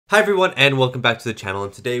Hi everyone and welcome back to the channel,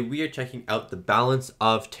 and today we are checking out the Balance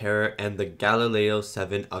of Terror and the Galileo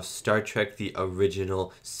 7 of Star Trek the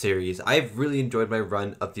original series. I've really enjoyed my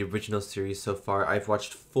run of the original series so far. I've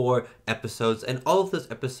watched 4 episodes and all of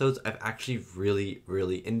those episodes I've actually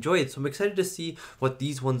really enjoyed. So I'm excited to see what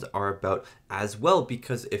these ones are about as well,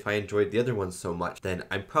 because if I enjoyed the other ones so much, then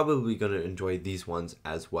I'm probably going to enjoy these ones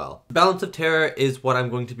as well. Balance of Terror is what I'm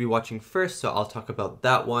going to be watching first, so I'll talk about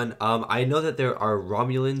that one. I know that there are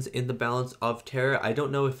Romulans in the Balance of Terror. I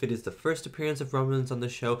don't know if it is the first appearance of Romulans on the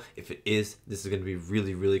show. If it is, this is going to be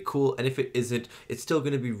really cool, and if it isn't, it's still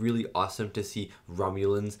going to be really awesome to see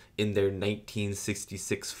Romulans in their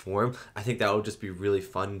 1966 form. I think that will just be really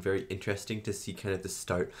fun, very interesting to see kind of the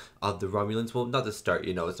start of the Romulans. Well, not the start,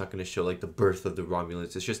 you know, it's not going to show like the birth of the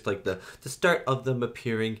Romulans. It's just like the start of them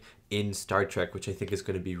appearing in Star Trek, which I think is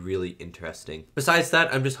going to be really interesting. Besides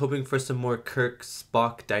that, I'm just hoping for some more Kirk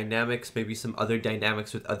Spock dynamics, maybe some other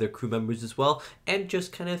dynamics with other crew members as well, and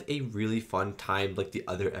just kind of a really fun time like the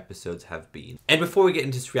other episodes have been. And before we get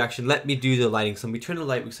into this reaction, let me do the lighting. So when we turn the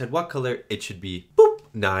light, we said what color it should be. Boop!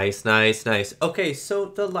 Nice. Okay, so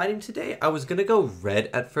the lighting today, I was gonna go red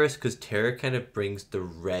at first because Terror kind of brings the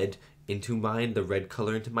red into mind, the red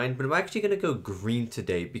color into mind, but I'm actually gonna go green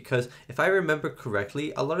today because if I remember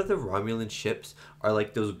correctly, a lot of the Romulan ships are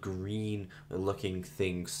like those green looking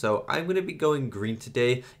things. So I'm gonna be going green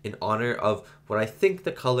today in honor of what I think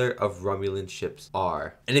the color of Romulan ships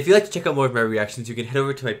are. And if you'd like to check out more of my reactions, you can head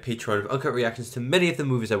over to my Patreon of uncut reactions to many of the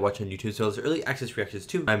movies I watch on YouTube, as well as early access reactions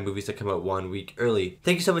to my movies that come out 1 week early.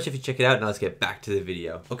 Thank you so much if you check it out. Now let's get back to the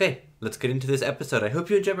video. Okay, let's get into this episode. I hope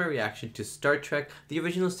you enjoyed my reaction to Star Trek, the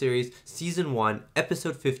original series, Season 1,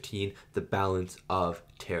 Episode 15, The Balance of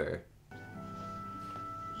Terror.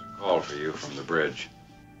 There's a call for you from the bridge.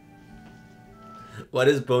 Why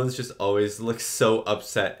does Bones just always look so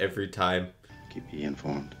upset every time? Keep me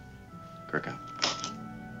informed. Kirk out.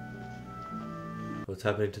 What's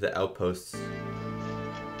happening to the outposts?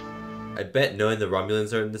 I bet, knowing the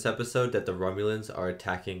Romulans are in this episode, that the Romulans are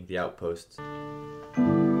attacking the outposts.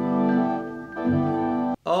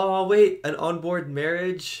 Oh wait, an onboard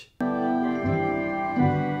marriage?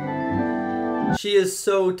 She is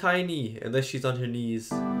so tiny, unless she's on her knees.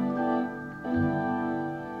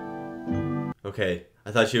 Okay,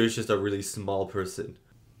 I thought she was just a really small person.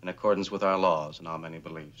 In accordance with our laws and our many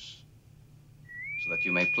beliefs, so that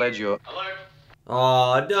you may pledge your... Alert!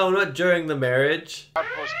 Aw, no, not during the marriage.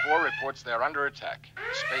 Outpost 4 reports they're under attack.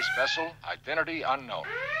 Space vessel, identity unknown.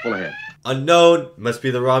 Pull ahead. Unknown, must be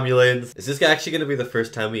the Romulans. Is this actually going to be the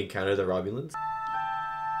first time we encounter the Romulans?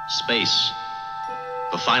 Space.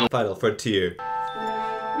 The final frontier.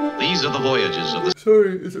 These are the voyages of the...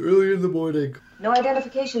 Sorry, it's early in the morning. No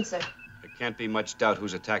identification, sir. There can't be much doubt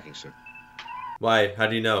who's attacking, sir. Why? How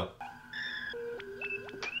do you know?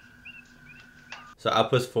 So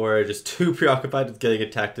Outpost 4 are just too preoccupied with getting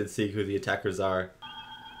attacked and seeing who the attackers are.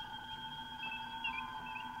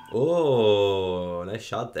 Oh, nice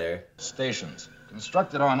shot there. Stations.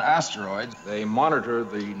 Constructed on asteroids, they monitor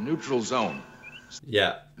the neutral zone.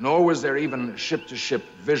 Yeah. Nor was there even ship-to-ship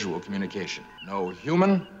visual communication. No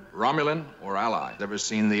human, Romulan, or ally ever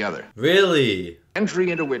seen the other. Really? Entry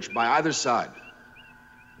into which, by either side,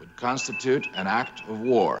 would constitute an act of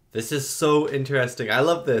war. This is so interesting. I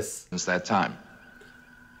love this. Since that time.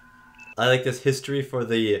 I like this history for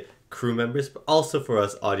the crew members, but also for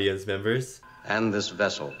us audience members. And this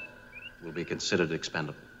vessel will be considered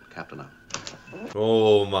expendable. Captain out.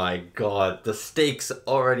 Oh my god, the stakes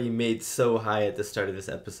already made so high at the start of this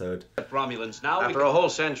episode. Romulans now. After a whole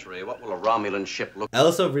century, what will a Romulan ship look like? I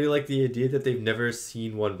also really like the idea that they've never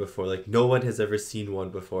seen one before. Like, no one has ever seen one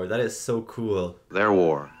before. That is so cool. Their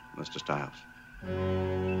war, Mr. Stiles.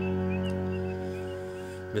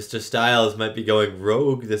 Mr. Stiles might be going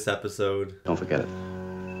rogue this episode. Don't forget it.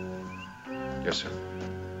 Yes, sir.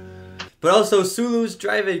 But also, Sulu's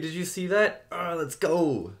driving. Did you see that? Oh, let's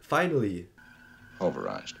go. Finally.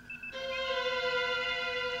 Pulverized.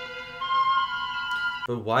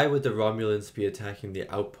 But why would the Romulans be attacking the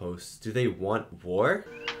outposts? Do they want war?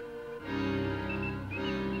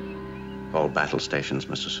 All battle stations,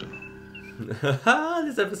 Mr. Sulu.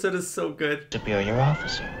 This episode is so good. Superior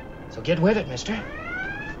officer. So get with it, mister.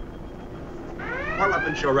 Our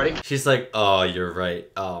weapon show ready. She's like, oh, you're right.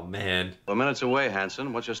 Oh, man. We're minutes away,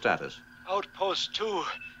 Hanson. What's your status? Outpost 2,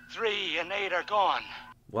 3, and 8 are gone.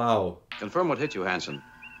 Wow. Confirm what hit you, Hanson.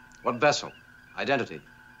 What vessel? Identity?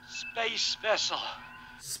 Space vessel.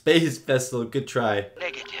 Space vessel. Good try.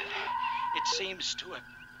 Negative. It seems to have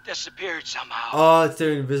disappeared somehow. Oh, it's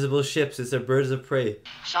their invisible ships. It's their birds of prey.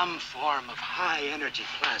 Some form of high-energy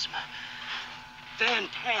plasma.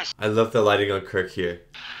 Fantastic. I love the lighting on Kirk here.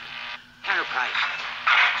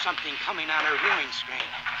 something coming on her viewing screen.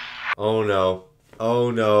 Oh no. Oh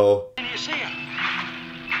no. Can you see it?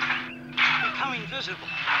 Becoming visible.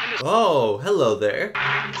 Oh, hello there.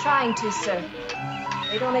 Trying to, sir.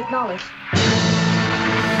 They don't acknowledge.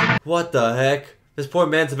 What the heck? This poor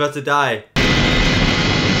man's about to die.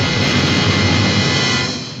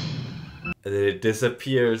 And then it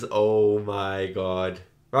disappears. Oh my god.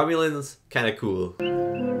 Romulans, kinda cool.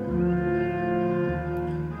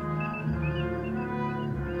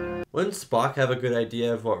 Wouldn't Spock have a good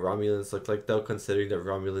idea of what Romulans look like though, considering that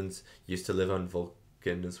Romulans used to live on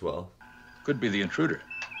Vulcan as well? Could be the intruder.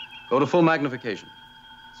 Go to full magnification.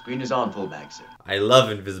 Screen is on full mag, sir. I love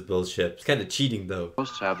invisible ships. Kinda cheating though.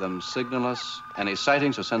 Posts have them signal us any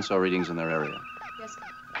sightings or sensor readings in their area. Yes, sir.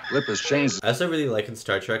 Lip has changed. I also really like in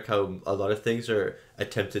Star Trek how a lot of things are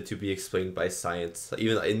attempted to be explained by science,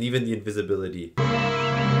 even the invisibility.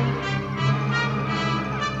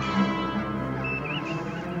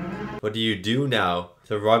 What do you do now?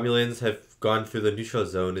 The Romulans have gone through the neutral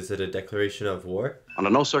zone. Is it a declaration of war? Under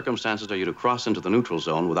no circumstances are you to cross into the neutral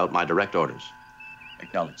zone without my direct orders.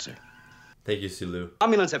 Acknowledged, sir. Thank you, Sulu.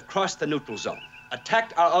 Romulans have crossed the neutral zone,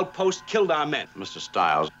 attacked our outpost, killed our men. Mr.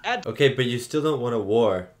 Stiles. Okay, but you still don't want a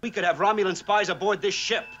war. We could have Romulan spies aboard this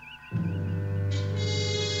ship.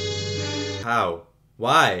 How?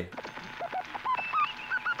 Why?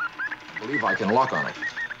 I believe I can lock on it.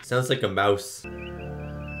 Sounds like a mouse.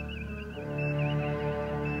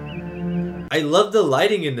 I love the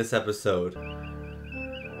lighting in this episode.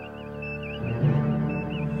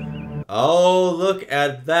 Oh, look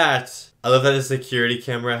at that. I love that the security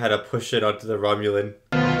camera had to push it onto the Romulan.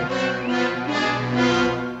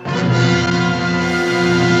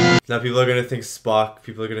 Now people are gonna think Spock.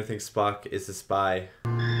 People are gonna think Spock is a spy.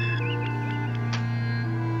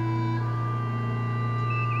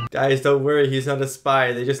 Guys, don't worry, he's not a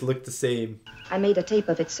spy. They just look the same. I made a tape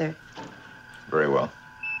of it, sir. Very well.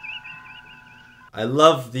 I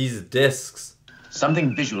love these discs.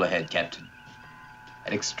 Something visual ahead, Captain.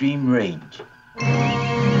 At extreme range.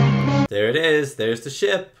 There it is. There's the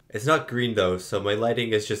ship. It's not green though, so my lighting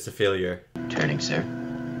is just a failure. Turning, sir.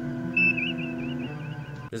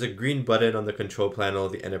 There's a green button on the control panel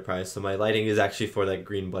of the Enterprise, so my lighting is actually for that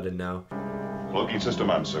green button now. Logging system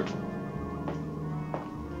on, sir.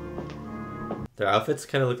 Their outfits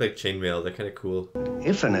kind of look like chainmail. They're kind of cool.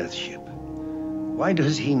 If an Earthship, why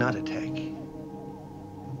does he not attack?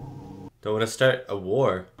 Don't want to start a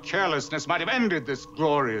war. Carelessness might have ended this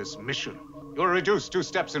glorious mission. You're reduced 2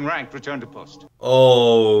 steps in rank. Return to post.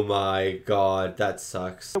 Oh my god, that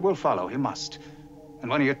sucks. We'll follow. He must.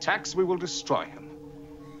 And when he attacks, we will destroy him.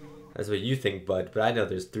 That's what you think, bud, but I know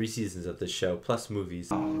there's 3 seasons of this show, plus movies.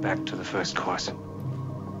 Oh, back to the first course.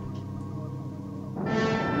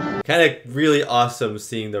 Kind of really awesome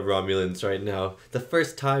seeing the Romulans right now. The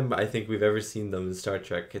first time I think we've ever seen them in Star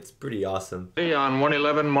Trek. It's pretty awesome. On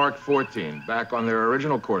 111 Mark 14, back on their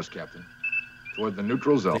original course, Captain. Toward the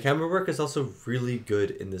neutral zone. The camera work is also really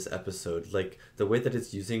good in this episode. Like, the way that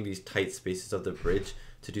it's using these tight spaces of the bridge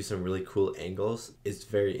to do some really cool angles is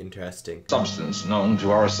very interesting. Substance known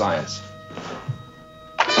to our science.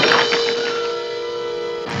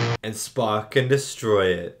 And Spock can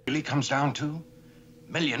destroy it. Really comes down to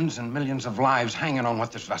millions and millions of lives hanging on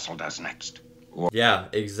what this vessel does next. Yeah,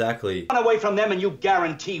 exactly. Run away from them and you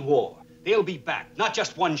guarantee war. They'll be back, not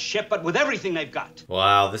just one ship, but with everything they've got.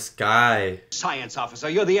 Wow, this guy. Science officer,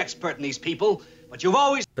 you're the expert in these people, but you've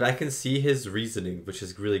always... But I can see his reasoning, which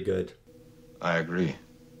is really good. I agree.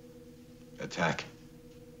 Attack.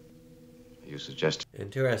 You suggest...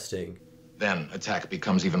 Interesting. Then attack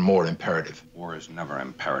becomes even more imperative. War is never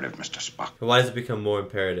imperative, Mr. Spock. But why does it become more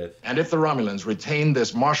imperative? And if the Romulans retain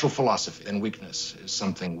this martial philosophy, then weakness is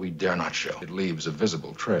something we dare not show. It leaves a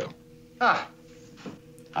visible trail. Ah.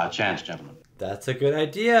 Our chance, gentlemen. That's a good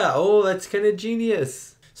idea. Oh, that's kind of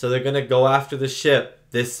genius. So they're gonna go after the ship.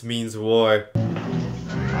 This means war.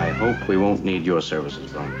 I hope we won't need your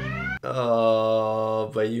services, Bones. Oh,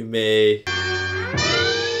 but you may.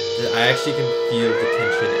 I actually can feel the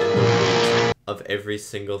tension and the weight of every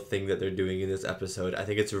single thing that they're doing in this episode. I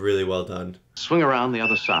think it's really well done. Swing around the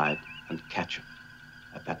other side and catch him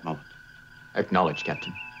at that moment. Acknowledged,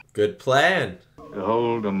 Captain. Good plan.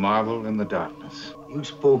 Behold a marvel in the darkness. You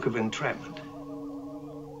spoke of entrapment.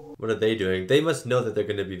 What are they doing? They must know that they're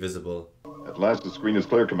going to be visible. At last, the screen is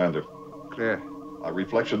clear, Commander. Clear. Our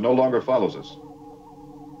reflection no longer follows us.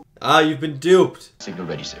 Ah, you've been duped. Signal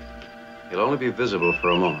ready, sir. He'll only be visible for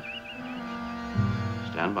a moment.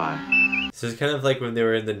 Stand by. This is kind of like when they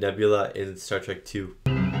were in the nebula in Star Trek 2.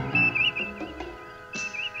 I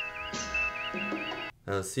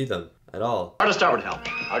don't see them at all. Hard to starboard help.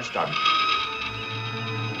 Hard starboard.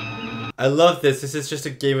 I love this. This is just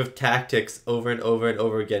a game of tactics over and over and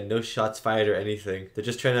over again. No shots fired or anything. They're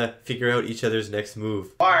just trying to figure out each other's next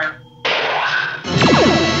move. Fire!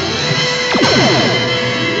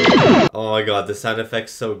 Oh my god, the sound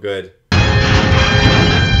effect's so good.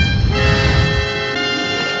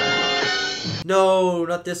 No,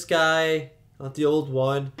 not this guy. Not the old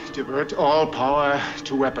one. Divert all power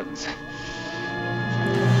to weapons.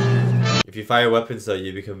 If you fire weapons though,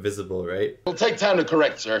 you become visible, right? It'll take time to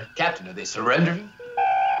correct, sir. Captain, are they surrendering?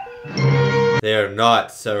 They are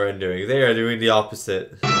not surrendering. They are doing the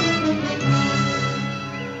opposite. Full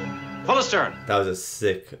astern. That was a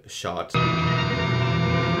sick shot.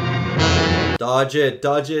 Dodge it,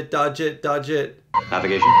 dodge it, dodge it, dodge it.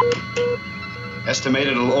 Navigation.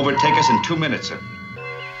 Estimated it'll overtake us in 2 minutes, sir.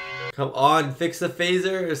 Come on, fix the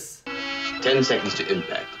phasers. 10 seconds to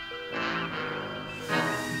impact.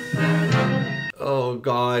 Oh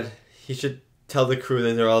god. He should tell the crew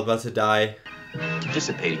that they're all about to die.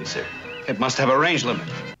 Dissipating, sir. It must have a range limit.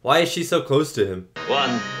 Why is she so close to him? 1.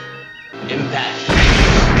 Impact.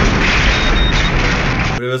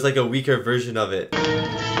 But it was like a weaker version of it.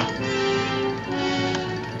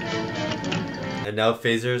 And now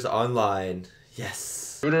phasers online.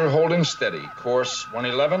 Yes. Shooter holding steady. Course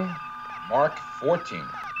 111, Mark 14.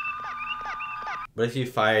 What if you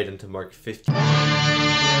fired into Mark 15?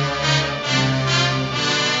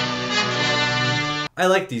 I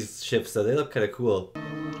like these ships though, they look kind of cool.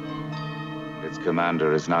 Its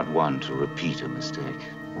commander is not one to repeat a mistake.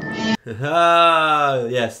 Ah,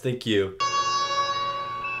 yes, thank you.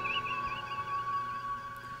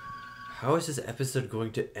 How is this episode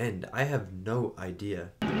going to end? I have no idea.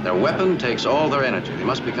 Their weapon takes all their energy. They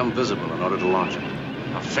must become visible in order to launch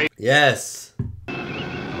it. Yes!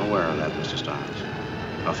 I'm aware of that, Mr. Stars.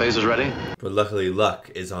 Our phasers ready? But luckily luck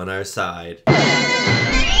is on our side.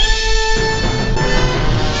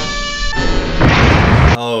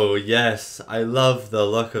 Oh yes, I love the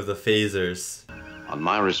look of the phasers. On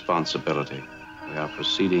my responsibility, we are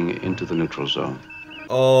proceeding into the neutral zone.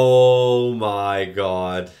 Oh my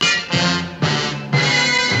god.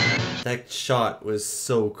 That shot was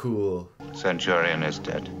so cool. Centurion is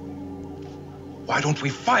dead. Why don't we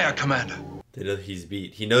fire, Commander? They know he's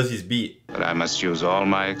beat. He knows he's beat. But I must use all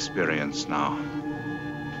my experience now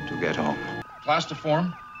to get home.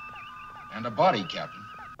 Plastiform and a body, Captain.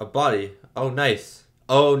 A body? Oh, nice.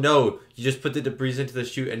 Oh no, you just put the debris into the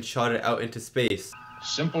chute and shot it out into space.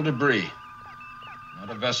 Simple debris, not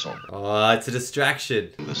a vessel. Oh, it's a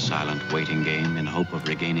distraction. The silent waiting game in hope of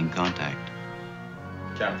regaining contact.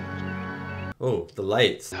 Captain. Oh, the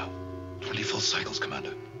lights. No. 20 full cycles,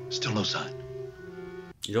 Commander. Still no sign.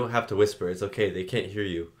 You don't have to whisper, it's okay, they can't hear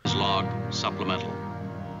you. Log supplemental.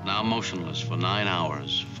 Now motionless for 9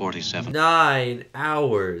 hours, 47. 9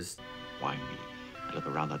 hours. Why me? I look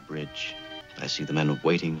around that bridge. I see the men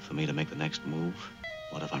waiting for me to make the next move.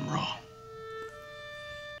 What if I'm wrong?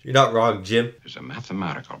 You're not wrong, Jim. There's a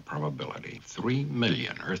mathematical probability of 3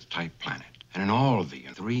 million Earth-type planets. And in all of the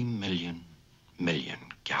 3 million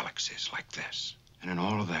galaxies like this. And in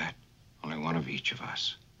all of that, only one of each of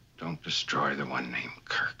us. Don't destroy the one named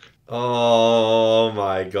Kirk. Oh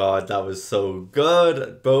my god, that was so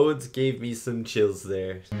good. Bones gave me some chills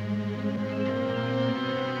there.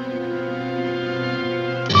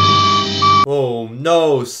 Oh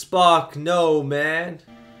no, Spock, no, man.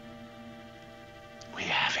 We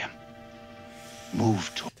have him.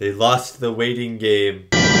 Move to... They lost the waiting game.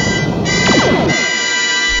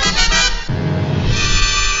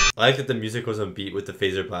 I like that the music was on beat with the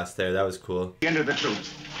phaser blast there. That was cool. The end of the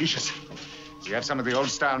tubes. Lucius, we have some of the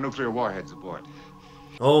old-style nuclear warheads aboard.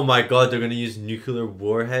 Oh my god, they're gonna use nuclear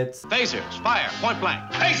warheads? Phasers, fire, point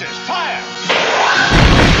blank. Phasers, fire!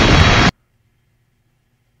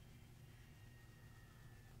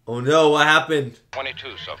 Oh no, what happened?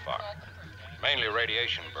 22 so far. Mainly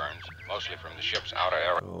radiation burns, mostly from the ship's outer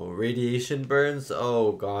area. Oh, radiation burns?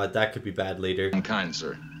 Oh god, that could be bad later. Kind,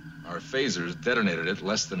 sir. Our phasers detonated it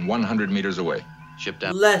less than 100 meters away. Ship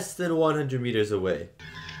down. Less than 100 meters away.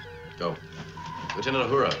 Go. Lieutenant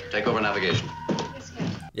Uhura, take over navigation.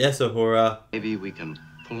 Yes, Uhura. Maybe we can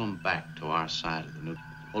pull them back to our side of the nuke.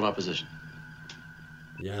 Hold our position.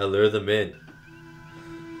 Yeah, lure them in.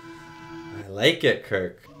 I like it,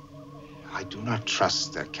 Kirk. I do not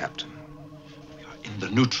trust their captain. We are in the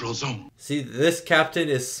neutral zone. See, this captain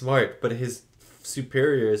is smart, but his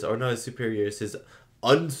superiors, or not his superiors, his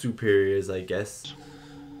unsuperiors, I guess.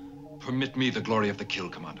 Permit me the glory of the kill,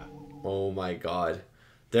 Commander. Oh my god.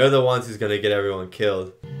 They're the ones who's gonna get everyone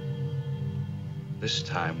killed. This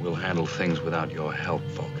time we'll handle things without your help,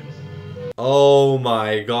 Vulcan. Oh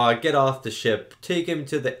my god, get off the ship. Take him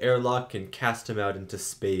to the airlock and cast him out into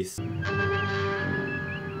space.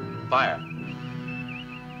 Fire.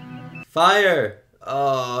 Fire!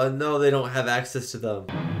 Oh no, they don't have access to them.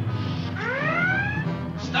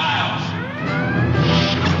 Styles!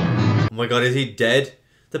 Oh my god, is he dead?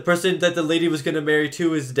 The person that the lady was gonna marry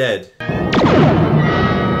to is dead.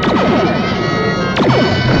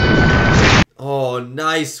 Oh,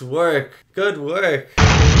 nice work. Good work.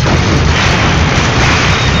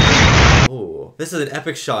 Oh, this is an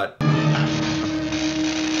epic shot.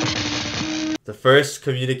 The first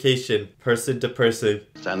communication, person to person.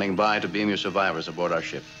 Standing by to beam your survivors aboard our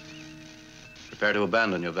ship. Prepare to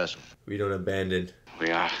abandon your vessel. We don't abandon.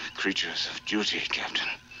 We are creatures of duty, Captain.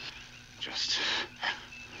 Just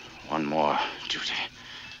one more duty.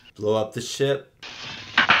 Blow up the ship.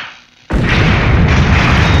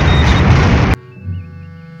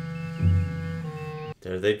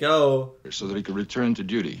 There they go. So that he could return to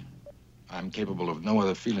duty. I'm capable of no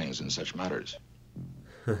other feelings in such matters.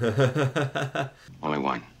 Only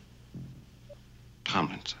one.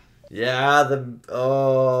 Tomlinson. Yeah,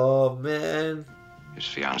 oh man. His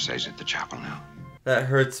fiancee's at the chapel now. That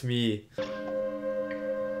hurts me.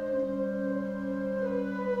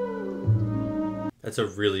 That's a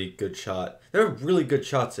really good shot. There are really good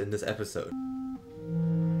shots in this episode.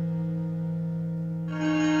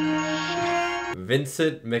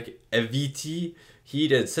 Vincent McEvity, he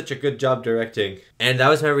did such a good job directing. And that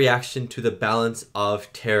was my reaction to The Balance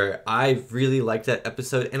of Terror. I really liked that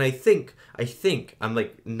episode, and I think, I'm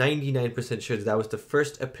like 99% sure that was the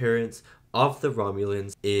first appearance of the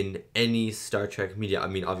Romulans in any Star Trek media. I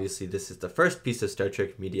mean, obviously this is the first piece of Star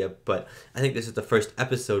Trek media, but I think this is the first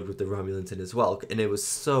episode with the Romulans in as well, and it was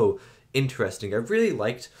so interesting. I really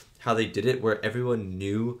liked how they did it, where everyone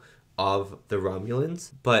knew of the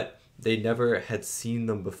Romulans, but they never had seen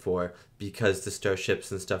them before because the starships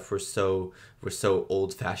and stuff were so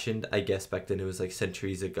old-fashioned. I guess back then it was like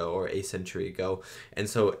centuries ago or a century ago, and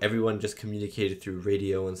so everyone just communicated through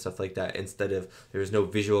radio and stuff like that. Instead of, there was no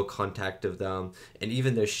visual contact of them, and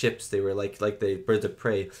even their ships, they were like the birds of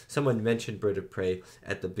prey. Someone mentioned bird of prey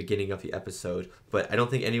at the beginning of the episode, but I don't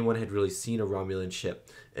think anyone had really seen a Romulan ship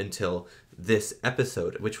until this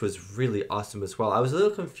episode, which was really awesome as well. I was a little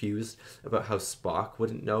confused about how Spock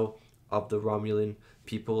wouldn't know of the Romulan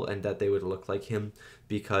people and that they would look like him,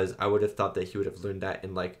 because I would have thought that he would have learned that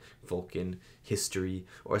in like Vulcan history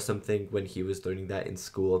or something when he was learning that in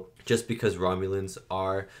school, just because Romulans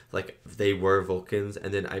are like, they were Vulcans,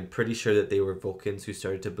 and then I'm pretty sure that they were Vulcans who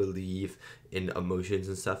started to believe in emotions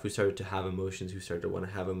and stuff, who started to have emotions, who started to want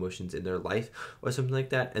to have emotions in their life or something like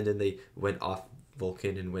that, and then they went off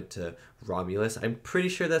Vulcan and went to Romulus. I'm pretty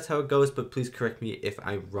sure that's how it goes, but please correct me if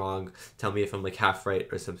I'm wrong. Tell me if I'm like half right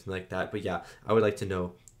or something like that. But yeah, I would like to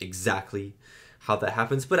know exactly how that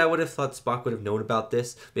happens. But I would have thought Spock would have known about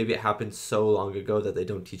this. Maybe it happened so long ago that they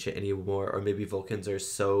don't teach it anymore, or maybe Vulcans are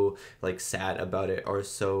so like sad about it or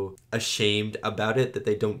so ashamed about it that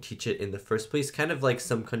they don't teach it in the first place. Kind of like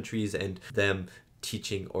some countries and them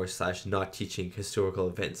teaching or / not teaching historical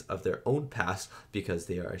events of their own past because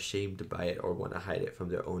they are ashamed by it or want to hide it from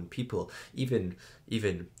their own people. Even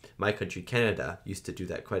my country, Canada, used to do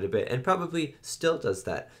that quite a bit, and probably still does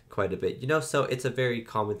that quite a bit, you know, so it's a very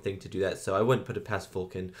common thing to do that. So I wouldn't put it past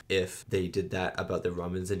Vulcan if they did that about the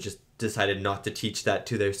Romans and just decided not to teach that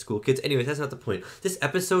to their school kids. Anyways, that's not the point. This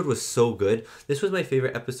episode was so good. This was my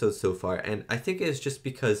favorite episode so far, and I think it's just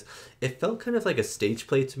because it felt kind of like a stage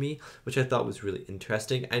play to me, which I thought was really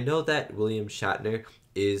interesting. I know that William Shatner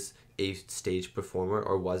is a stage performer,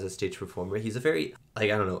 or was a stage performer. He's a very, like,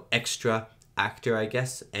 I don't know, extra actor, I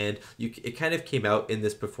guess, and it kind of came out in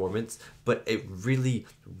this performance, but it really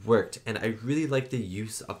worked. And I really like the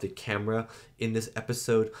use of the camera in this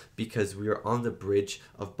episode, because we were on the bridge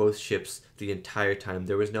of both ships the entire time.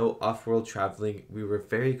 There was no off-world traveling. We were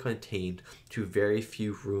very contained to very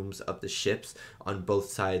few rooms of the ships on both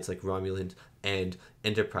sides, like Romulan and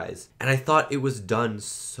Enterprise, and I thought it was done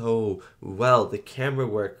so well. The camera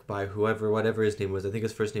work by whatever his name was, I think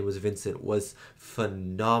his first name was Vincent, was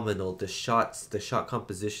phenomenal. The shots, the shot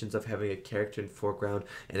compositions of having a character in foreground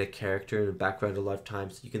and a character in the background a lot of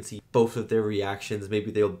times, so you can see both of their reactions. Maybe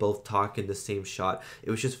they'll both talk in the same shot. It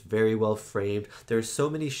was just very well framed. There were so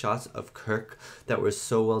many shots of Kirk that were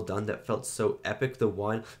so well done, that felt so epic. The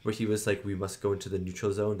one where he was like, "We must go into the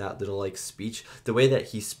neutral zone," that little like speech, the way that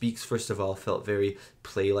he speaks, first of all, felt very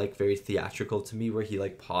play-like, very theatrical to me, where he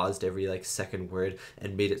like paused every like second word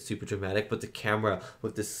and made it super dramatic. But the camera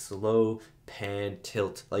with this slow pan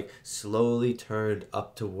tilt, like slowly turned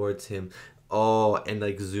up towards him, Oh, and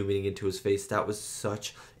like zooming into his face. That was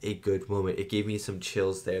such a good moment. It gave me some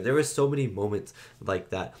chills there. There were so many moments like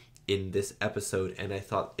that in this episode, and I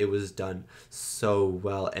thought it was done so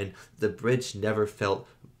well. And the bridge never felt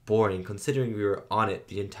boring, considering we were on it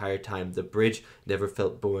the entire time. The bridge never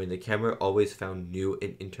felt boring. The camera always found new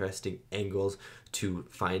and interesting angles to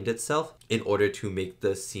find itself in order to make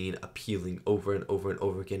the scene appealing over and over and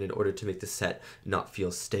over again, in order to make the set not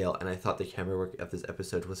feel stale. And I thought the camera work of this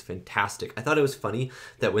episode was fantastic. I thought it was funny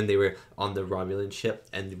that when they were on the Romulan ship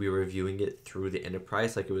and we were viewing it through the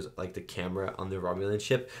Enterprise, like it was like the camera on the Romulan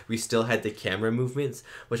ship, we still had the camera movements,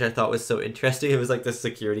 which I thought was so interesting. It was like the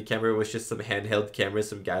security camera was just some handheld camera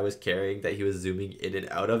some guy was carrying that he was zooming in and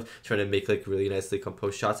out of, trying to make like really nicely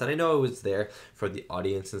composed shots. And I know it was there for the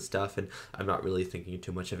audience and stuff, and I'm not really thinking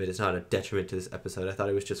too much of it. It's not a detriment to this episode. I thought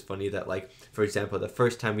it was just funny that, like, for example, the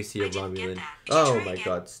first time we see a Romulan, oh my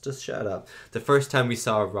god, just shut up. The first time we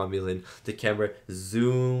saw a Romulan, the camera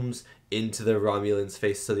zooms into the Romulan's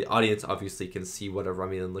face, so the audience obviously can see what a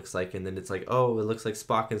Romulan looks like, and then it's like, oh, it looks like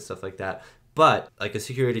Spock and stuff like that. But like a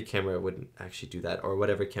security camera wouldn't actually do that, or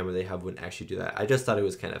whatever camera they have wouldn't actually do that. I just thought it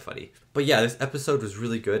was kind of funny. But yeah, this episode was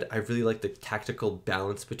really good. I really liked the tactical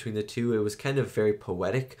balance between the two. It was kind of very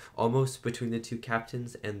poetic almost between the two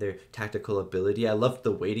captains and their tactical ability. I loved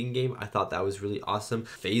the waiting game. I thought that was really awesome.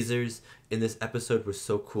 Phasers in this episode were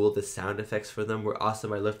so cool. The sound effects for them were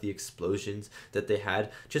awesome. I loved the explosions that they had.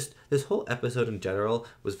 Just this whole episode in general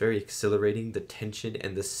was very exhilarating. The tension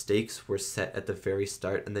and the stakes were set at the very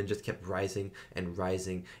start and then just kept rising and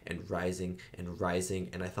rising and rising and rising,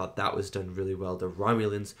 and I thought that was done really well. The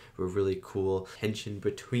Romulans were really cool. Tension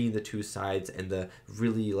between the two sides and the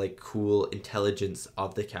really like cool intelligence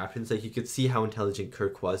of the captains. Like you could see how intelligent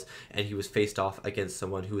Kirk was, and he was faced off against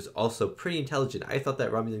someone who was also pretty intelligent. I thought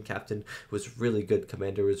that Romulan captain was really good.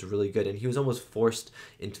 Commander was really good, and he was almost forced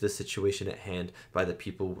into the situation at hand by the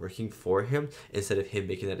people working for him instead of him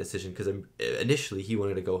making that decision, because initially he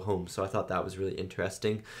wanted to go home. So I thought that was really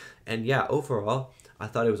interesting. And yeah, overall I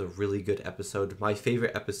thought it was a really good episode, my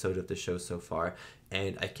favorite episode of the show so far,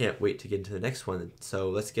 and I can't wait to get into the next one.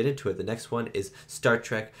 So let's get into it. The next one is Star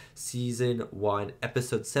Trek Season 1,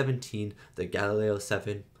 Episode 17, the Galileo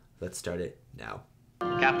 7. Let's start it now.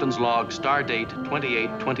 Captain's log, stardate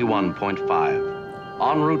 2821.5.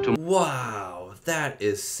 En route to... Wow, that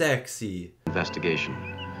is sexy. Investigation.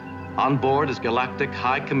 On board is Galactic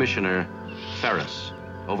High Commissioner Ferris.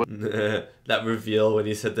 Over... That reveal when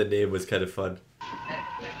he said the name was kind of fun.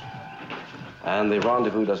 And the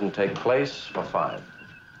rendezvous doesn't take place for 5.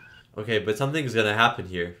 Okay, but something's gonna happen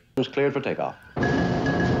here. It's cleared for takeoff.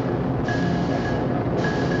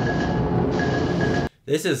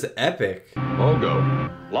 This is epic. All go.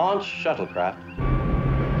 Launch shuttlecraft.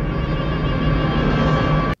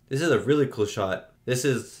 This is a really cool shot. This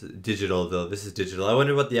is digital though. This is digital. I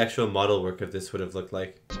wonder what the actual model work of this would have looked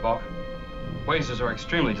like. Spock, quasars are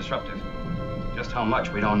extremely disruptive. Just how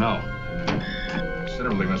much, we don't know.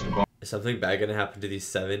 Considerably, Mr. Bond. Is something bad gonna happen to these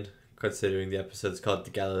 7, considering the episode's called the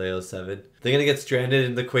Galileo 7? They're gonna get stranded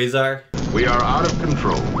in the quasar? We are out of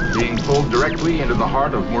control, being pulled directly into the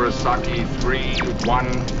heart of Murasaki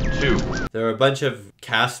 312. There are a bunch of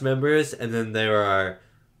cast members, and then there are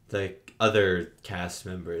the other cast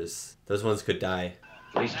members. Those ones could die.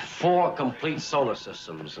 At least 4 complete solar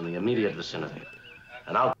systems in the immediate vicinity.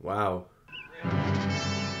 And out. Wow.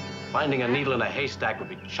 Finding a needle in a haystack would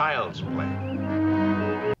be child's play.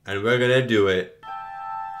 And we're gonna do it.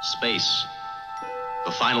 Space.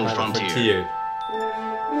 The final frontier.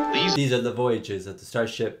 These are the voyages of the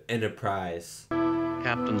Starship Enterprise.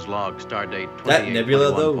 Captain's log, stardate 2821.7. That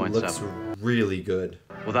nebula, though, looks really good.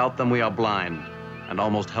 Without them, we are blind and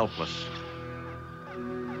almost helpless.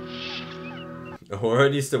 Aurora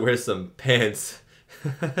needs to wear some pants.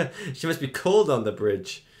 She must be cold on the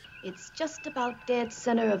bridge. It's just about dead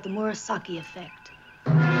center of the Murasaki effect.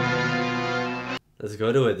 Let's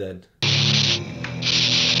go to it then.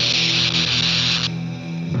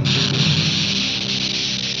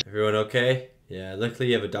 Everyone okay? Yeah, luckily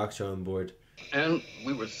you have a doctor on board. And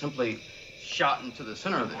we were simply shot into the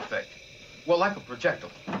center of the effect. Well, like a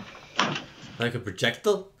projectile. Like a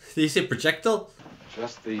projectile? Did you say projectile?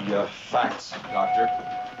 Just the facts, Doctor.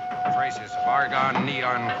 Traces of argon,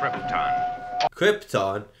 neon, krypton.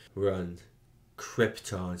 Krypton? We're on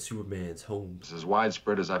Krypton, Superman's home. It's as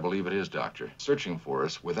widespread as I believe it is, Doctor. Searching for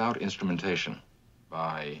us without instrumentation.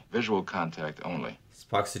 By visual contact only.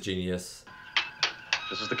 Spock's a genius.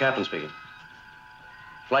 This is the captain speaking.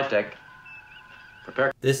 Flight deck.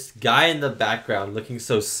 Prepare. This guy in the background looking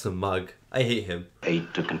so smug. I hate him.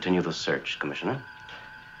 8 to continue the search, Commissioner.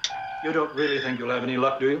 You don't really think you'll have any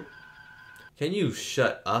luck, do you? Can you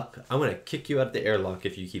shut up? I'm gonna kick you out of the airlock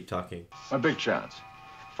if you keep talking. A big chance.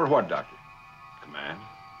 For what, Doctor? Command.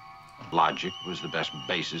 Logic was the best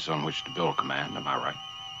basis on which to build command, am I right?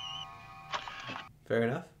 Fair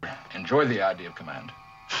enough. Enjoy the idea of command.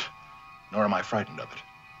 Nor am I frightened of it.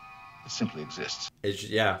 It simply exists.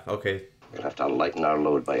 Yeah, okay. We'll have to lighten our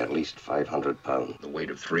load by at least 500 pounds. The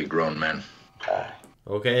weight of 3 grown men.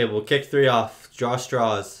 Okay, we'll kick 3 off. Draw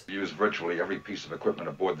straws. Use virtually every piece of equipment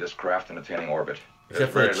aboard this craft in attaining orbit.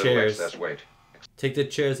 Except for the chairs. Excess weight. Take the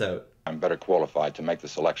chairs out. I'm better qualified to make the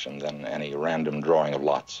selection than any random drawing of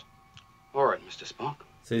lots. All right, Mr. Spock.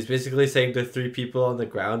 So he's basically saying the 3 people on the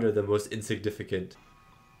ground are the most insignificant.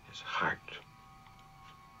 His heart.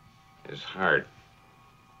 His heart.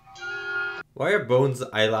 Why are Bones'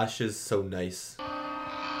 eyelashes so nice?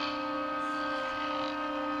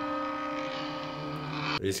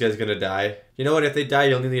 Are these guys gonna die? You know what, if they die,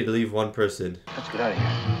 you only need to leave 1 person. Let's get out of here.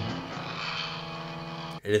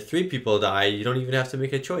 And if 3 people die, you don't even have to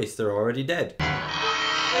make a choice. They're already dead. Oh,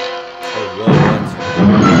 whoa,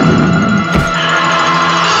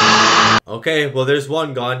 what? Okay, well there's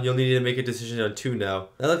 1 gone. You'll need to make a decision on 2 now.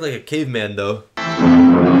 That looked like a caveman though.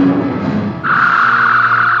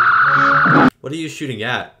 What are you shooting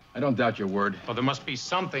at? I don't doubt your word. Oh, there must be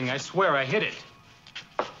something. I swear I hit it.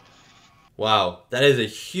 Wow, that is a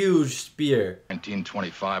huge spear.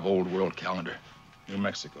 1925 Old World Calendar. New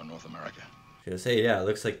Mexico, North America. I was gonna say, yeah, it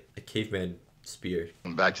looks like a caveman spear.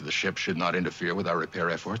 Back to the ship should not interfere with our repair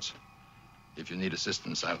efforts. If you need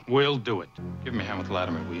assistance, We'll do it. Give me a hand with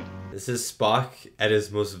Latimer, will you? This is Spock at his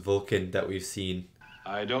most Vulcan that we've seen.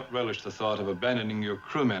 I don't relish the thought of abandoning your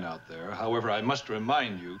crewmen out there. However, I must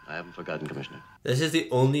remind you... I haven't forgotten, Commissioner. This is the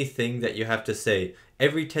only thing that you have to say.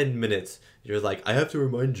 Every 10 minutes, you're like, I have to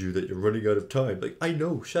remind you that you're running out of time. Like, I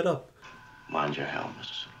know, shut up. Mind your helm,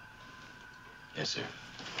 Mr. Sulu. Yes, sir.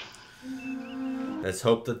 Let's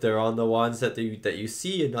hope that they're on the ones that you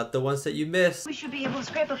see and not the ones that you miss. We should be able to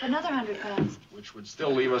scrape up another 100 pounds. which would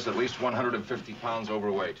still leave us at least 150 pounds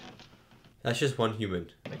overweight. That's just 1 human.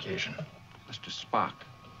 Vacation. Mr. Spock,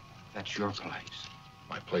 that's your place.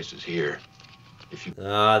 My place is here. If you...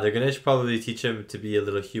 They're gonna probably teach him to be a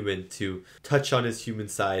little human, to touch on his human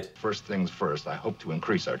side. First things first, I hope to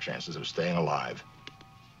increase our chances of staying alive.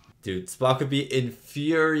 Dude, Spock would be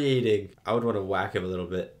infuriating. I would want to whack him a little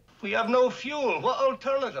bit. We have no fuel. What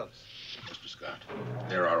alternatives? Mr. Scott,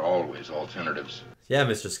 there are always alternatives. Yeah,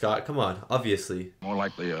 Mr. Scott, come on, obviously. More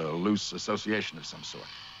likely a loose association of some sort.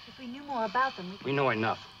 If we knew more about them, we know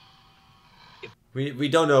enough. We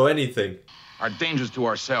don't know anything. Our dangers to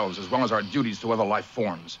ourselves as well as our duties to other life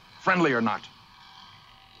forms, friendly or not.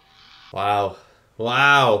 Wow.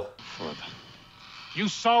 Wow. You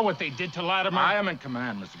saw what they did to Latimer? I am in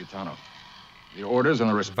command, Mr. Gaetano. The orders and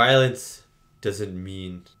the risk. Violence doesn't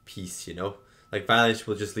mean peace, you know? Like, violence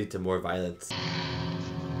will just lead to more violence.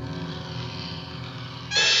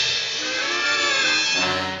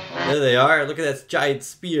 There they are. Look at that giant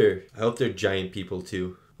spear. I hope they're giant people,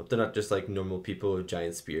 too. I hope they're not just like normal people with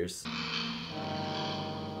giant spears.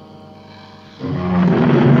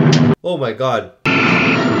 Oh my god.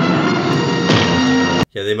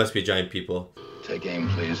 Yeah, they must be giant people. Take aim,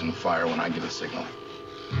 please, and fire when I give a signal.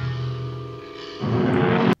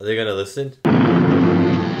 Are they gonna listen?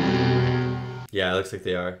 Yeah, it looks like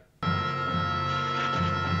they are.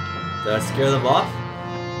 Did I scare them off?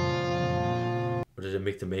 Or did it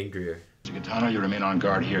make them angrier? Mr. Gaetano, you remain on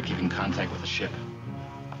guard here, keeping contact with the ship.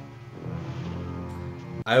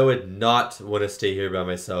 I would not want to stay here by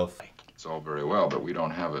myself. It's all very well, but we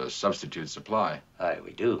don't have a substitute supply. Aye,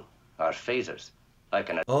 we do. Our phasers. I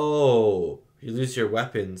can... Oh, you lose your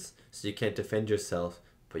weapons, so you can't defend yourself,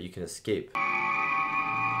 but you can escape.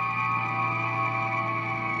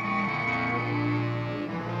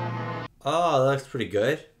 Oh, that looks pretty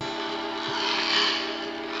good.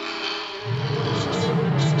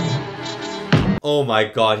 Oh my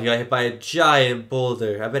god, he got hit by a giant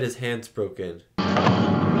boulder. I bet his hand's broken.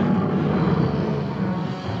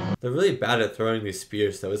 They're really bad at throwing these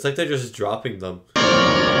spears though. It's like they're just dropping them.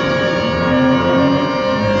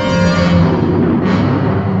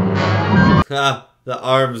 Ah, the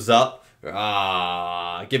arms up.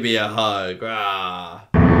 Ah, give me a hug. Ah.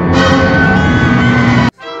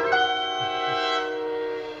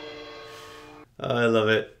 Oh, I love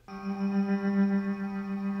it.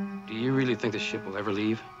 Do you really think the ship will ever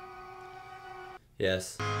leave?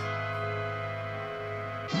 Yes.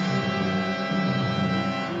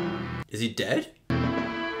 Is he dead?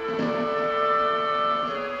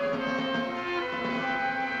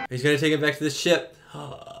 He's gonna take him back to the ship.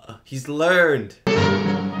 He's learned.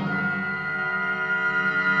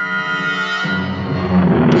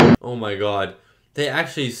 Oh my god. They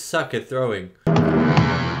actually suck at throwing.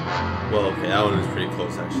 Well, okay, that one was pretty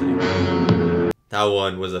close actually. That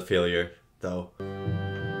one was a failure, though.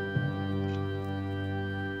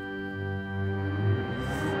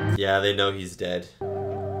 Yeah, they know he's dead.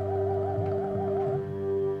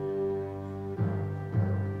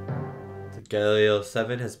 The Galileo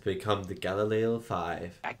 7 has become the Galileo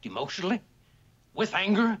 5. Act emotionally? With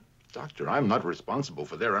anger? Doctor, I'm not responsible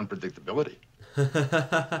for their unpredictability.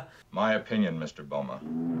 My opinion, Mr. Boma.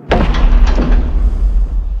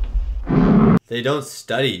 They don't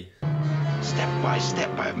study. Step by step,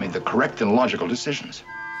 I have made the correct and logical decisions.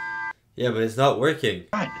 Yeah, but it's not working.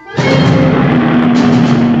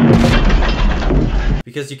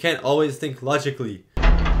 Because you can't always think logically.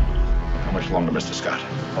 How much longer, Mr. Scott?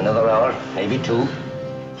 Another hour, maybe 2.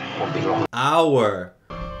 Won't be long. Hour.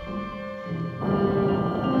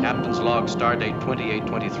 Captain's log, stardate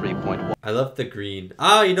 2823.1. I love the green.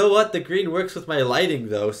 Ah, you know what? The green works with my lighting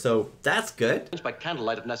though, so that's good. By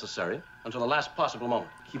candlelight if necessary, until the last possible moment.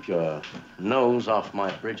 Keep your nose off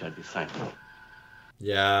my bridge, I'd be thankful.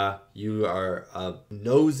 Yeah, you are a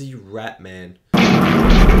nosy rat man.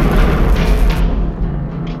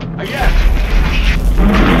 Again!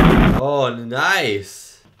 Oh,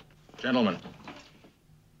 nice. Gentlemen.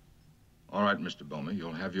 All right, Mr. Boma,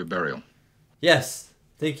 you'll have your burial. Yes.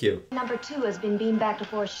 Thank you. Number 2 has been beamed back to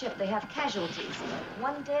Force ship. They have casualties.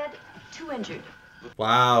 1 dead, 2 injured.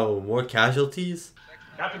 Wow, more casualties?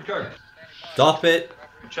 Captain Kirk. Stop it.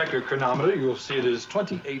 Check your chronometer, you'll see it is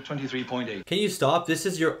 2823.8. Can you stop? This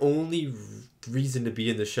is your only reason to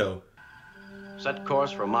be in the show. Set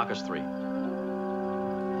course for Machus 3.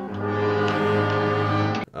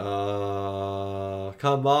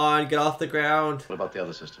 Come on, get off the ground. What about the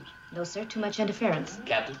other systems? No, sir, too much interference.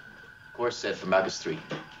 Captain, course set for Machus 3.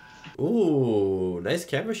 Ooh, nice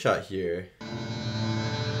camera shot here.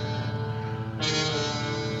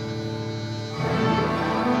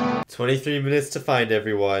 "23 minutes to find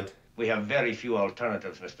everyone." We have very few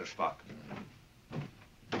alternatives, Mr. Spock.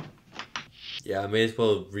 Yeah, I may as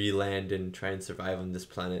well re-land and try and survive on this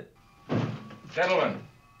planet. Gentlemen,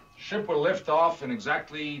 ship will lift off in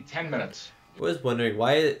exactly 10 minutes. I was wondering,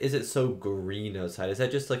 why is it so green outside? Is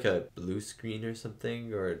that just like a blue screen or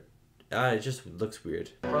something? Or it just looks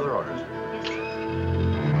weird. Further orders.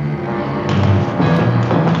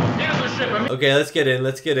 Okay, let's get in,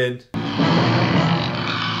 let's get in.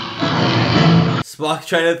 Spock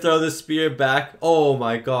trying to throw the spear back. Oh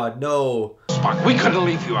my god, no. Spock, we couldn't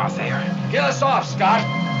leave you out there. Get us off, Scott.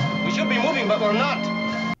 We should be moving, but we're not.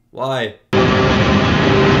 Why?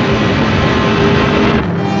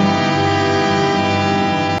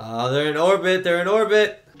 They're in orbit, they're in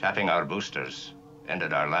orbit. Tapping our boosters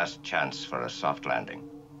ended our last chance for a soft landing.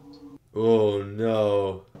 Oh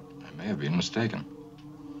no. I may have been mistaken.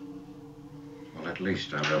 Well, at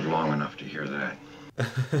least I lived long enough to hear that.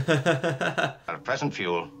 Our present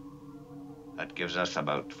fuel, that gives us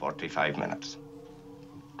about 45 minutes.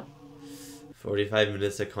 45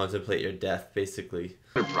 minutes to contemplate your death, basically.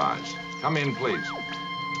 Enterprise, come in, please.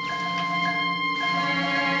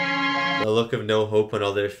 The look of no hope on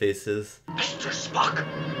all their faces. Mr. Spock.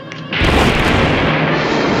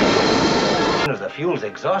 If the fuel's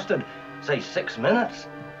exhausted, say 6 minutes.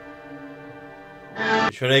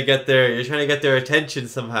 You're trying to get their attention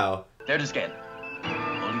somehow. There it is again.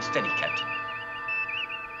 Holding steady, Captain.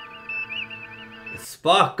 It's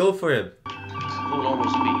Spock, go for him. Full normal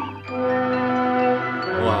speed.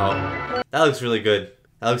 Wow. That looks really good.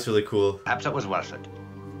 That looks really cool. Perhaps it was worth it.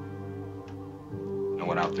 No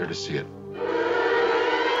one out there to see it.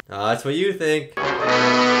 Oh, that's what you think.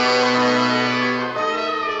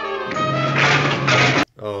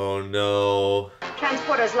 Oh no.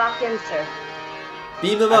 Transporter's locked in, sir.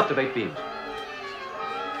 Beam him up. Activate beams.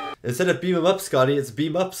 Instead of beam him up, Scotty, it's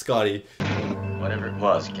beam up, Scotty. Whatever it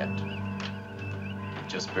was, Captain. It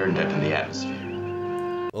just burned up in the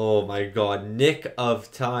atmosphere. Oh my god, nick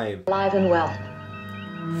of time. Alive and well.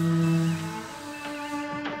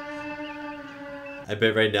 I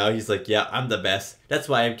bet right now he's like, yeah, I'm the best. That's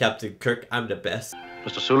why I'm Captain Kirk, I'm the best.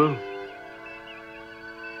 Mr. Sulu,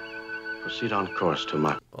 proceed on course to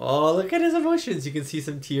Mach. Oh, look at his emotions. You can see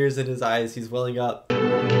some tears in his eyes. He's welling up.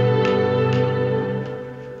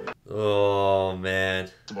 Oh, man.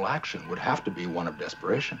 Possible action would have to be one of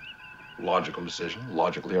desperation. Logical decision,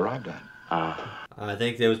 logically arrived at. I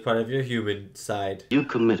think that was part of your human side. You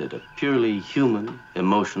committed a purely human,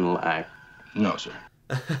 emotional act. No, sir.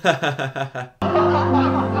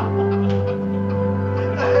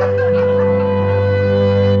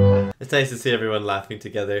 It's nice to see everyone laughing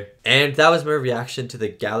together. And that was my reaction to the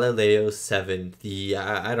Galileo 7, the,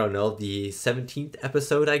 I don't know, the 17th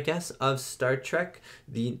episode, I guess, of Star Trek,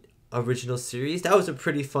 the original series. That was a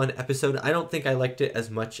pretty fun episode. I don't think I liked it as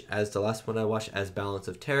much as the last one I watched, as Balance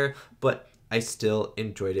of Terror, but I still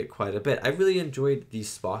enjoyed it quite a bit. I really enjoyed the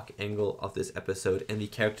Spock angle of this episode and the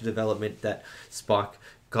character development that Spock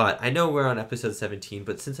got. I know we're on episode 17,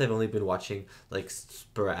 but since I've only been watching like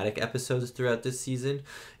sporadic episodes throughout this season,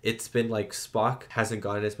 it's been like Spock hasn't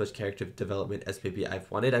gotten as much character development as maybe I've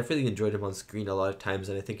wanted. I've really enjoyed him on screen a lot of times,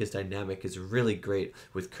 and I think his dynamic is really great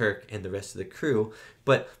with Kirk and the rest of the crew,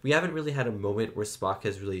 but we haven't really had a moment where Spock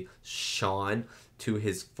has really shone to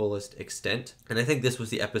his fullest extent. And I think this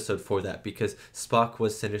was the episode for that, because Spock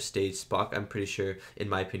was center stage. Spock, I'm pretty sure, in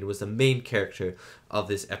my opinion, was the main character of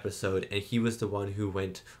this episode, and he was the one who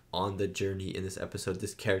went on the journey in this episode,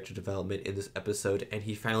 this character development in this episode, and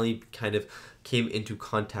he finally kind of came into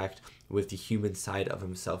contact with the human side of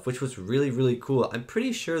himself, which was really, really cool. I'm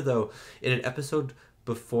pretty sure, though, in an episode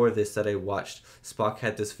before this that I watched, Spock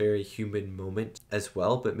had this very human moment as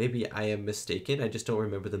well, but maybe I am mistaken. I just don't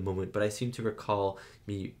remember the moment, but I seem to recall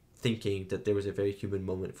me thinking that there was a very human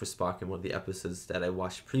moment for Spock in one of the episodes that I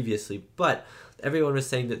watched previously, but everyone was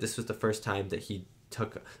saying that this was the first time that he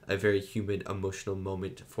took a very human, emotional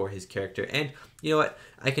moment for his character. And you know what?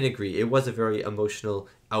 I can agree. It was a very emotional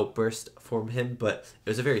outburst from him, but it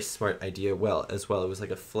was a very smart idea as well. It was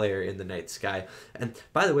like a flare in the night sky. And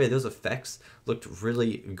by the way, those effects looked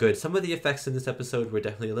really good. Some of the effects in this episode were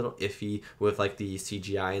definitely a little iffy with like the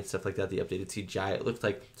CGI and stuff like that, the updated CGI. It looked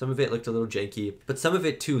like some of it looked a little janky, but some of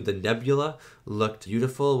it too. The nebula looked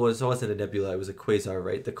beautiful. Well, it wasn't a nebula, it was a quasar,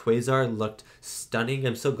 right? The quasar looked stunning.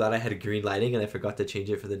 I'm so glad I had green lighting and I forgot to change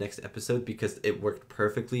it for the next episode, because it worked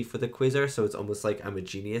perfectly for the quasar, so it's almost like I'm a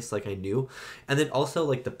genius, like I knew. And then also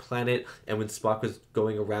like the planet, and when Spock was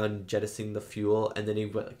going around jettisoning the fuel, and then he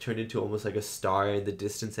turned into almost like a star in the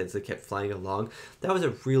distance as they kept flying along. That was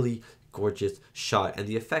a really gorgeous shot, and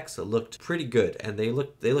the effects looked pretty good, and they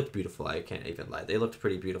looked beautiful. I can't even lie, they looked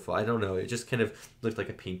pretty beautiful. I don't know, it just kind of looked like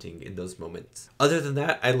a painting in those moments. Other than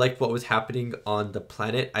that, I liked what was happening on the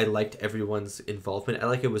planet. I liked everyone's involvement. I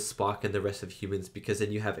like it was Spock and the rest of humans, because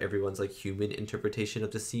then you have everyone's like human interpretation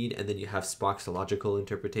of the scene, and then you have Spock's logical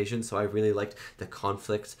interpretation. So I really liked the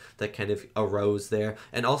conflict that kind of arose there,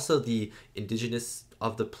 and also the indigenous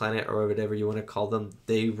of the planet, or whatever you want to call them.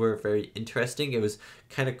 They were very interesting. It was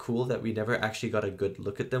kind of cool that we never actually got a good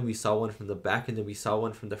look at them. We saw one from the back, and then we saw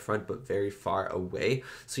one from the front, but very far away,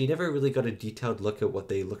 so you never really got a detailed look at what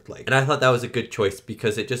they looked like. And I thought that was a good choice,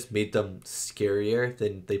 because it just made them scarier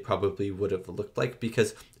than they probably would have looked like,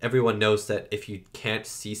 because everyone knows that if you can't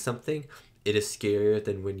see something, it is scarier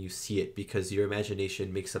than when you see it, because your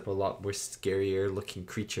imagination makes up a lot more scarier looking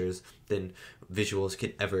creatures than visuals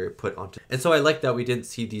can ever put onto. And so I like that we didn't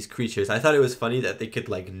see these creatures. I thought it was funny that they could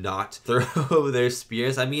like not throw their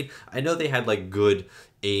spears. I mean, I know they had like good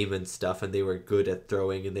aim and stuff, and they were good at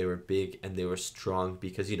throwing, and they were big and they were strong,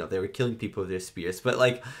 because you know they were killing people with their spears. But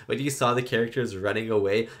like when you saw the characters running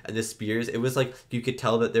away and the spears, it was like you could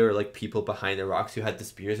tell that there were like people behind the rocks who had the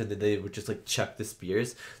spears, and then they would just like chuck the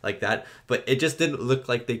spears like that. But it just didn't look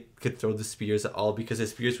like they could throw the spears at all, because the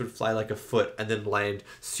spears would fly like a foot and then land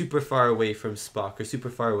super far away from Spock or super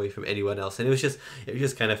far away from anyone else. And it was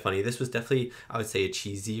just kind of funny. This was definitely, I would say, a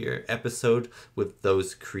cheesier episode with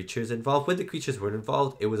those creatures involved. When the creatures weren't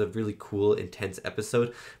involved, it was a really cool, intense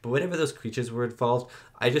episode. But whenever those creatures were involved,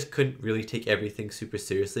 I just couldn't really take everything super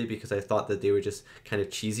seriously, because I thought that they were just kind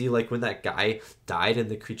of cheesy. Like when that guy died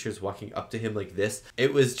and the creature's walking up to him like this,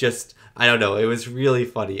 it was just, I don't know, it was really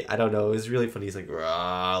funny. I don't know, it was really funny. He's like,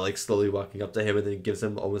 rah, like slowly walking up to him, and then gives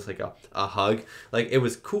him almost like a hug. Like it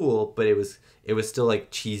was cool, but it was still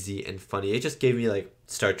like cheesy and funny. It just gave me like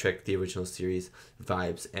Star Trek the original series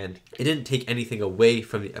vibes, and it didn't take anything away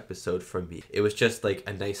from the episode from me. It was just like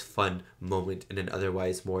a nice fun moment in an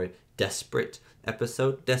otherwise more desperate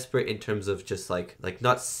episode. Desperate in terms of just like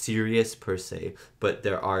not serious per se, but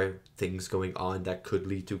there are things going on that could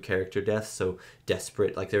lead to character death. So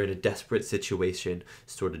desperate, like they're in a desperate situation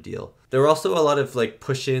sort of deal. There were also a lot of like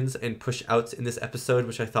push-ins and push-outs in this episode,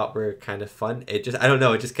 which I thought were kind of fun. It just, I don't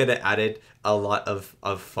know, it just kind of added a lot of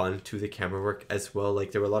fun to the camera work as well.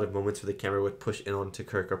 Like there were a lot of moments where the camera would push in onto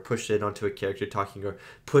Kirk, or push in onto a character talking, or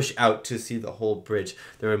push out to see the whole bridge.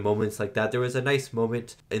 There were moments like that. There was a nice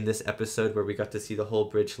moment in this episode where we got to see the whole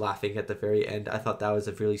bridge laughing at the very end. I thought that was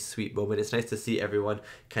a really sweet moment. It's nice to see everyone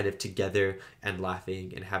kind of together and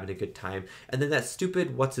laughing and having a good time. And then that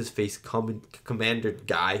stupid what's-his-face commander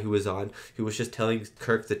guy who was on, who was just telling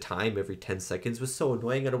Kirk the time every 10 seconds, was so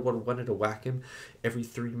annoying. I wanted to whack him every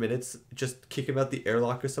 3 minutes, just kick him out the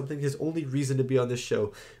airlock or something. His only reason to be on this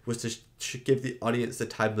show was to give the audience the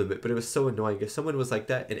time limit, but it was so annoying. If someone was like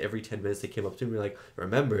that and every 10 minutes they came up to me and were like,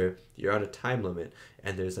 remember, you're on a time limit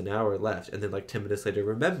and there's an hour left, and then like 10 minutes later,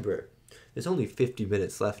 remember, there's only 50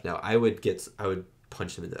 minutes left now, I would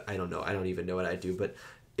punch him in the, I don't even know what I'd do, but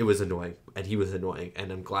it was annoying, and he was annoying,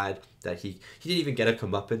 and I'm glad that he didn't even get a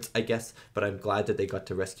comeuppance, I guess, but I'm glad that they got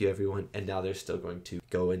to rescue everyone, and now they're still going to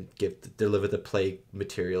go and deliver the plague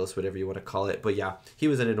materials, whatever you want to call it. But yeah, he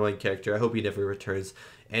was an annoying character. I hope he never returns.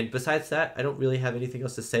 And besides that, I don't really have anything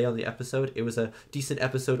else to say on the episode. It was a decent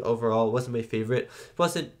episode overall. It wasn't my favorite. It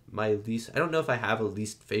wasn't my least. I don't know if I have a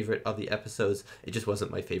least favorite of the episodes. It just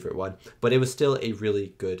wasn't my favorite one. But it was still a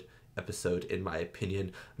really good episode in my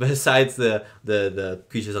opinion, besides the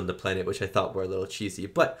creatures on the planet, which I thought were a little cheesy.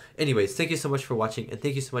 But anyways, thank you so much for watching, and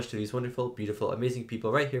thank you so much to these wonderful, beautiful, amazing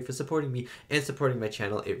people right here for supporting me and supporting my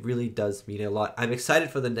channel. It really does mean a lot. I'm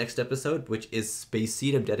excited for the next episode, which is Space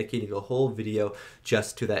Seed. I'm dedicating a whole video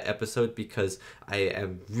just to that episode because I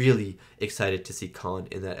am really excited to see Khan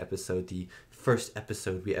in that episode, the first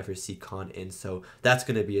episode we ever see Khan in, so that's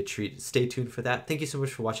going to be a treat. Stay tuned for that. Thank you so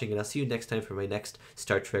much for watching, and I'll see you next time for my next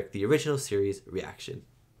Star Trek The Original Series reaction.